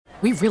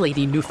We really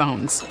need new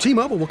phones.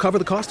 T-Mobile will cover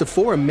the cost of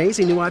 4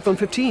 amazing new iPhone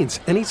 15s,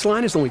 and each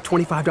line is only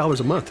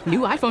 $25 a month. New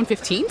iPhone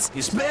 15s?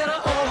 It's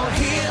better over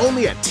here.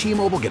 Only at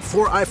T-Mobile, get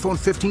 4 iPhone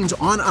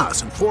 15s on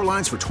us and 4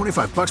 lines for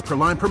 $25 per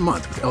line per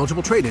month with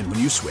eligible trade-in when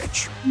you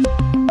switch.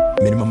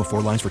 Minimum of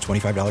 4 lines for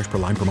 $25 per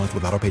line per month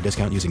with autopay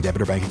discount using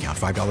debit or bank account.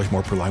 $5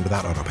 more per line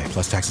without autopay,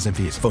 plus taxes and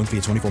fees. Phone fee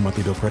at 24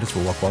 monthly bill credits for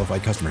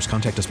well-qualified customers.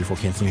 Contact us before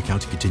canceling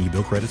account to continue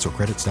bill credits or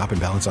credit stop and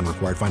balance on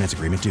required finance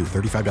agreement due.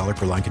 $35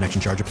 per line connection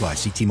charge applies.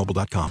 See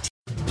T-Mobile.com.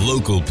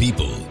 Local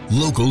people,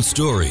 local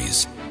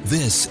stories.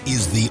 This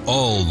is the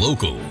All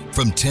Local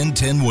from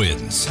 1010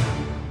 Wins.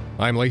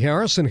 I'm Lee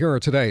Harris, and here are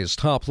today's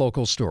top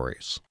local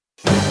stories.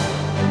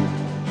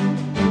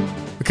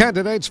 The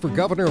candidates for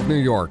governor of New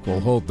York will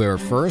hold their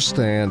first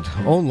and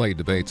only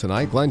debate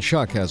tonight. Glenn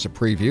Schuck has a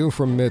preview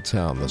from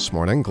Midtown this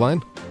morning.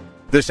 Glenn?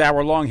 This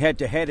hour-long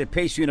head-to-head at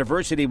Pace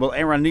University will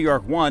air on New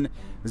York One.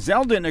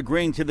 Zeldin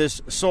agreeing to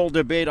this sole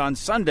debate on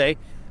Sunday,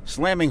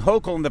 slamming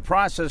Hochul in the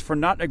process for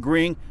not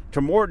agreeing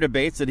to more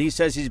debates that he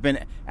says he's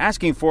been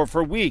asking for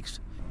weeks.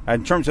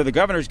 In terms of the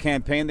governor's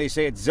campaign, they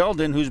say it's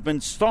Zeldin who's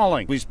been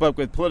stalling. We spoke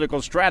with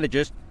political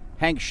strategist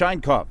Hank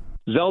Scheinkopf.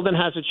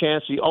 Zeldin has a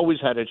chance. He always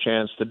had a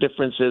chance. The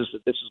difference is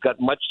that this has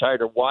got much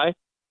tighter. Why?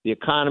 The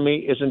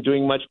economy isn't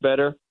doing much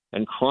better.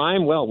 And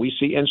crime, well, we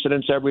see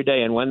incidents every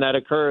day. And when that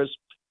occurs,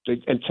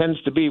 it tends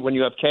to be when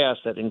you have chaos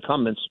that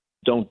incumbents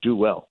don't do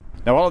well.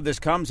 Now, all of this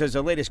comes as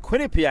the latest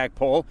Quinnipiac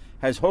poll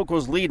has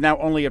Hochul's lead now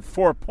only at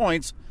 4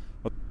 points,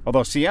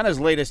 although Sienna's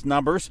latest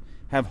numbers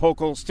have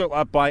Hochul still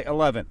up by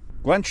 11.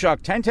 Glenn Schuck,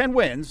 1010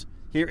 Wins,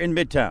 here in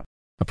Midtown.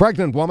 A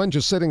pregnant woman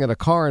just sitting in a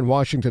car in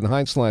Washington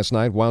Heights last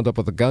night wound up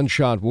with a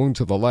gunshot wound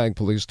to the leg.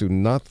 Police do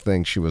not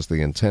think she was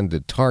the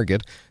intended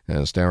target,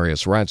 as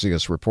Darius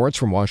Radzius reports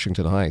from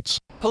Washington Heights.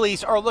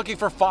 Police are looking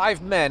for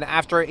 5 men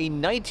after a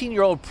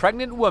 19-year-old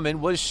pregnant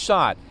woman was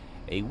shot.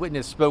 A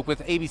witness spoke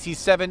with ABC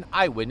 7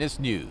 Eyewitness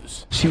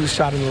News. She was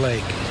shot in the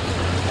leg,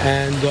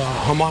 and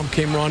her mom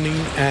came running,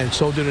 and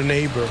so did a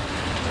neighbor.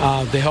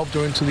 They helped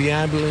her into the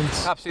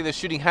ambulance. Cops say the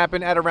shooting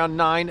happened at around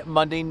 9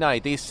 Monday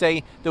night. They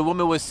say the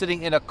woman was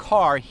sitting in a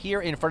car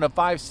here in front of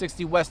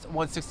 560 West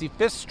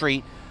 165th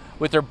Street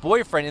with her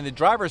boyfriend in the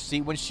driver's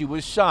seat when she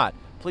was shot.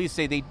 Police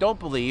say they don't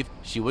believe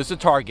she was the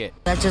target.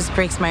 That just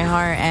breaks my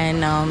heart,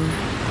 and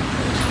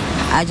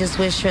I just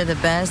wish her the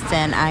best,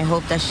 and I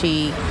hope that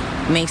she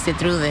makes it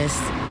through this.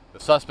 The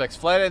suspects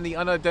fled, and the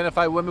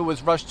unidentified woman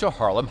was rushed to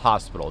Harlem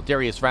Hospital.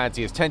 Darius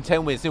Radzius,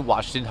 1010 Wins in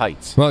Washington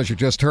Heights. Well, as you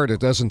just heard, it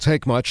doesn't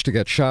take much to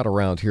get shot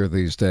around here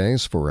these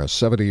days. For a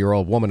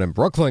 70-year-old woman in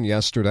Brooklyn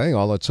yesterday,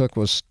 all it took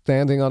was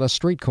standing on a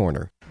street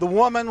corner. The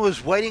woman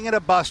was waiting at a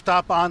bus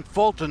stop on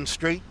Fulton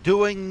Street,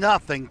 doing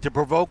nothing to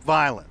provoke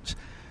violence.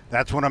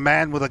 That's when a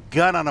man with a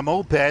gun on a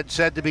moped,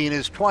 said to be in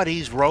his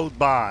 20s, rode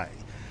by.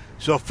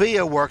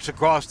 Sophia works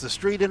across the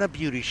street in a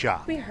beauty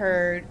shop. We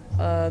heard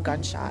a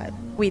gunshot.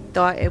 We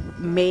thought it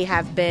may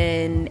have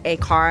been a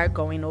car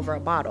going over a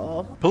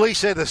bottle. Police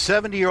say the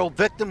 70-year-old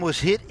victim was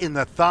hit in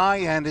the thigh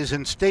and is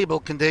in stable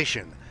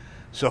condition.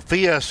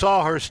 Sophia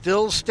saw her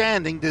still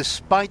standing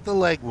despite the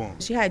leg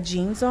wound. She had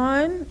jeans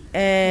on,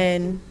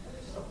 and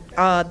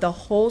the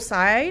whole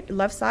side,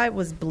 left side,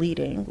 was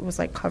bleeding. It was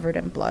like covered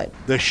in blood.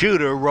 The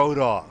shooter rode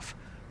off.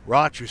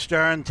 Roger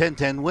Stern,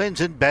 1010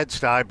 Wins in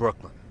Bed-Stuy,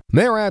 Brooklyn.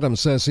 Mayor Adams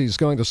says he's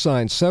going to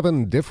sign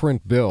 7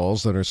 different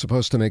bills that are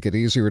supposed to make it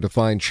easier to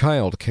find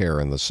child care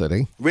in the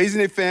city. Raising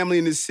a family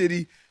in the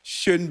city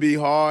shouldn't be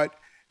hard,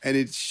 and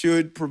it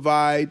should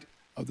provide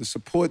the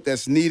support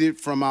that's needed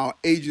from our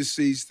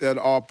agencies that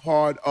are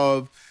part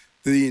of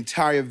the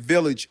entire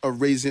village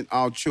of raising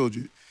our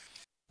children.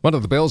 One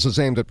of the bills is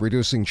aimed at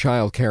reducing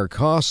child care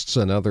costs.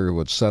 Another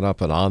would set up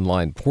an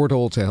online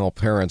portal to help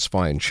parents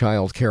find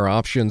child care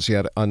options.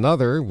 Yet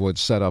another would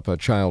set up a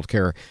child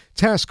care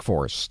task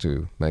force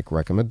to make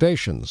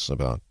recommendations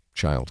about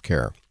child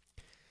care.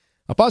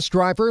 A bus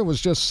driver was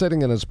just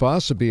sitting in his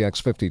bus, a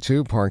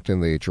BX-52, parked in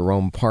the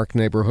Jerome Park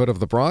neighborhood of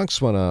the Bronx,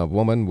 when a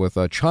woman with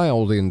a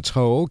child in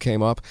tow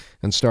came up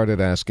and started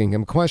asking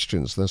him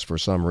questions. This, for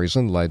some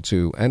reason, led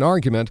to an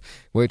argument,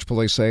 which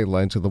police say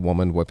led to the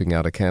woman whipping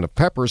out a can of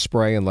pepper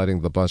spray and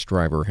letting the bus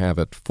driver have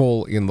it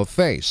full in the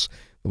face.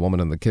 The woman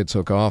and the kid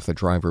took off. The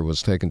driver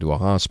was taken to a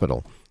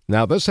hospital.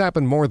 Now, this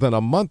happened more than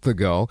a month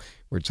ago.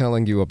 We're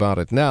telling you about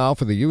it now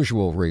for the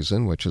usual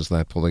reason, which is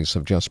that police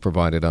have just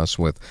provided us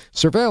with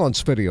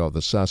surveillance video of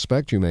the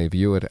suspect. You may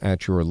view it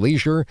at your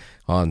leisure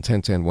on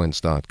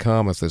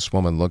 1010wins.com. If this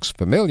woman looks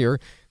familiar,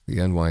 the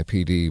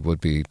NYPD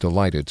would be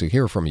delighted to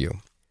hear from you.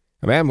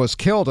 A man was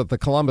killed at the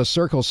Columbus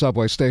Circle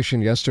subway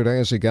station yesterday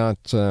as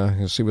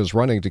he was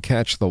running to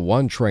catch the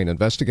 1 train.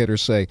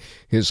 Investigators say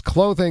his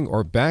clothing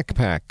or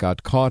backpack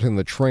got caught in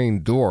the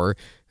train door,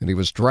 and he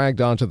was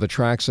dragged onto the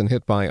tracks and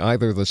hit by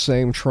either the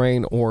same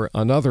train or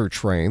another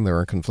train. There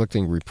are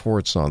conflicting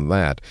reports on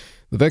that.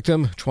 The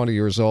victim, 20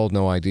 years old,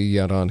 no ID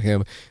yet on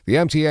him. The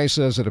MTA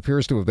says it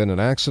appears to have been an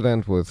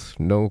accident with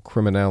no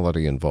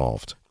criminality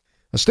involved.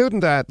 A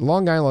student at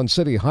Long Island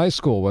City High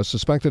School was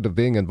suspected of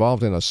being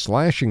involved in a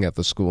slashing at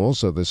the school,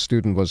 so the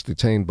student was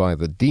detained by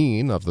the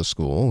dean of the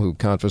school, who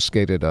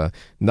confiscated a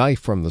knife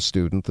from the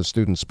student. The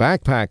student's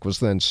backpack was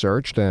then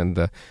searched,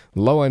 and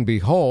lo and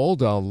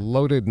behold, a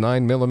loaded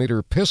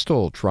 9mm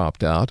pistol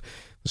dropped out.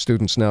 The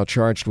student's now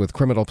charged with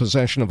criminal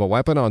possession of a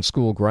weapon on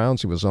school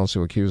grounds. He was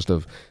also accused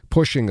of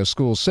pushing a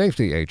school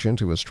safety agent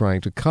who was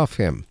trying to cuff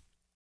him.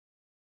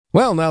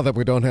 Well, now that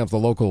we don't have the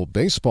local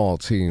baseball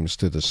teams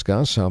to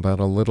discuss, how about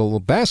a little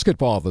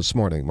basketball this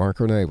morning? Mark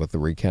Renee with the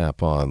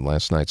recap on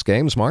last night's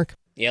games. Mark?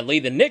 Yeah, Lee,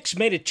 the Knicks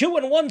made it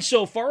 2-1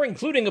 so far,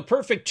 including a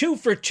perfect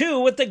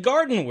 2-for-2 at the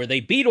Garden, where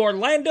they beat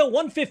Orlando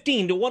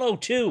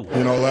 115-102.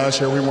 You know, last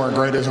year we weren't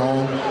great at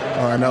home,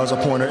 and that was a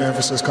point of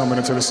emphasis coming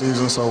into the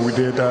season, so we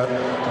did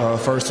that.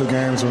 First two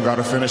games, we got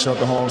to finish up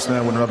the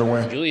homestand with another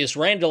win. Julius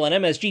Randle on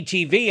MSG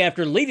TV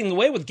after leading the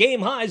way with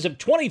game highs of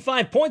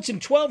 25 points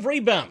and 12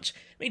 rebounds.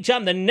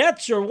 Meantime, the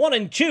Nets are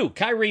 1-2.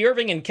 Kyrie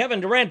Irving and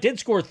Kevin Durant did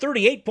score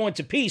 38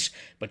 points apiece,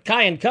 but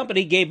Kai and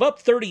company gave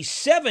up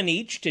 37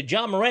 each to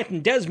John Morant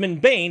and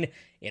Desmond Bane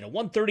in a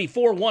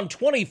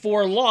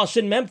 134-124 loss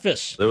in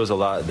Memphis. There was a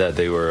lot that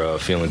they were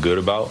feeling good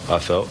about, I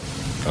felt,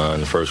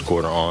 in the first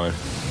quarter on.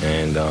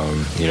 And,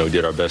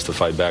 did our best to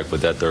fight back, but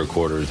that third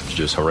quarter is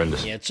just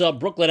horrendous. Yeah, it's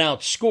Brooklyn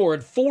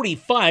outscored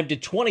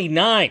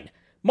 45-29.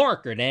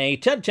 Mark Renee,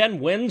 1010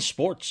 Wins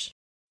Sports.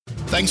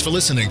 Thanks for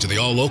listening to the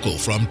All Local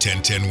from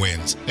 1010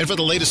 Wins. And for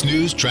the latest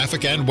news,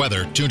 traffic, and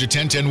weather, tune to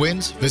 1010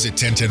 Wins, visit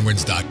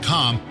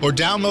 1010wins.com, or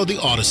download the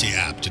Odyssey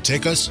app to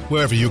take us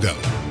wherever you go.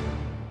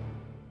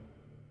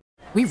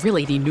 We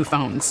really need new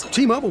phones.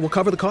 T-Mobile will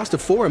cover the cost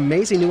of 4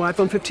 amazing new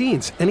iPhone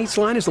 15s, and each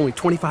line is only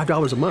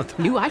 $25 a month.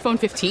 New iPhone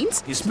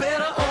 15s? It's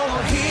better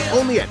over here.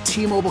 Only at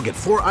T-Mobile, get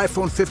 4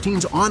 iPhone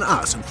 15s on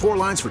us and 4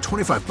 lines for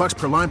 $25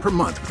 per line per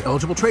month with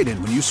eligible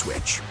trade-in when you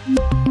switch.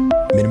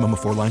 Minimum of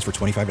 4 lines for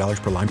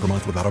 $25 per line per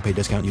month with autopay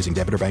discount using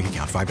debit or bank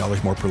account.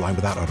 $5 more per line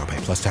without autopay,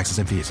 plus taxes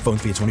and fees. Phone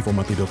fee at 24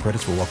 monthly bill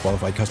credits for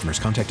well-qualified customers.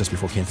 Contact us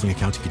before canceling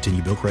account to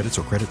continue bill credits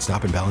or credit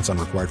stop and balance on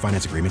required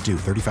finance agreement due.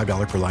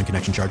 $35 per line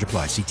connection charge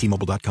applies. See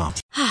T-Mobile.com.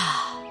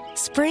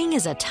 Spring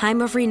is a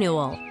time of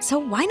renewal, so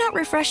why not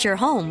refresh your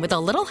home with a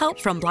little help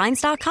from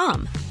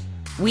Blinds.com?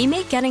 We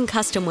make getting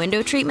custom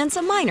window treatments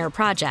a minor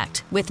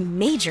project with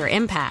major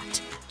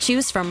impact.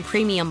 Choose from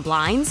premium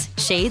blinds,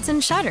 shades,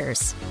 and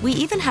shutters. We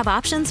even have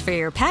options for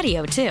your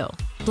patio, too.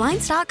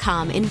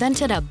 Blinds.com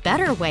invented a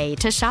better way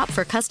to shop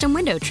for custom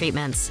window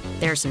treatments.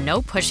 There's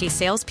no pushy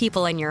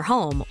salespeople in your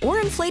home or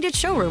inflated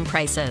showroom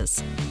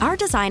prices. Our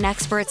design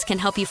experts can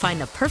help you find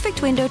the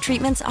perfect window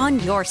treatments on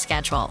your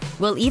schedule.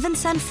 We'll even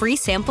send free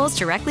samples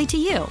directly to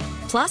you.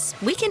 Plus,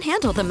 we can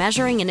handle the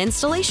measuring and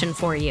installation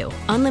for you.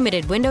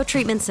 Unlimited window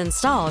treatments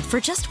installed for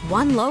just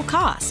one low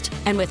cost.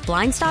 And with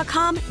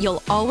Blinds.com,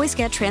 you'll always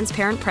get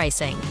transparent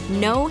pricing.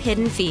 No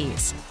hidden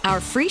fees. Our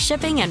free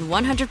shipping and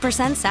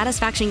 100%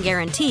 satisfaction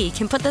guarantee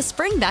can put the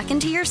spring back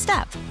into your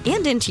step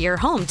and into your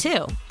home,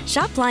 too.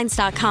 Shop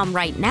Blinds.com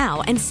right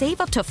now and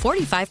save up to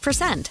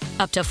 45%.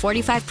 Up to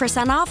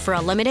 45% off for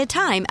a limited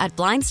time at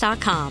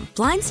Blinds.com.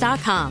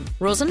 Blinds.com.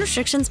 Rules and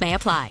restrictions may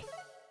apply.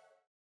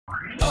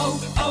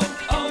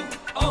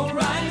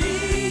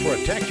 O'Reilly.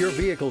 Protect your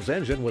vehicle's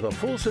engine with a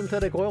full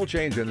synthetic oil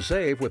change and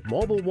save with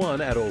Mobil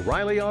 1 at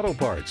O'Reilly Auto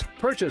Parts.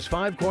 Purchase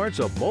 5 quarts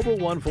of Mobil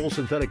 1 full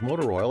synthetic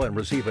motor oil and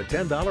receive a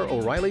 $10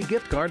 O'Reilly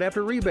gift card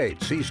after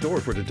rebate. See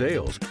store for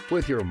details.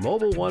 With your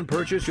Mobil 1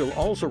 purchase, you'll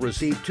also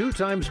receive 2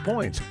 times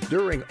points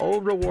during O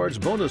Rewards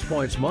Bonus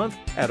Points Month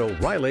at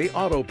O'Reilly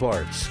Auto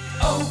Parts.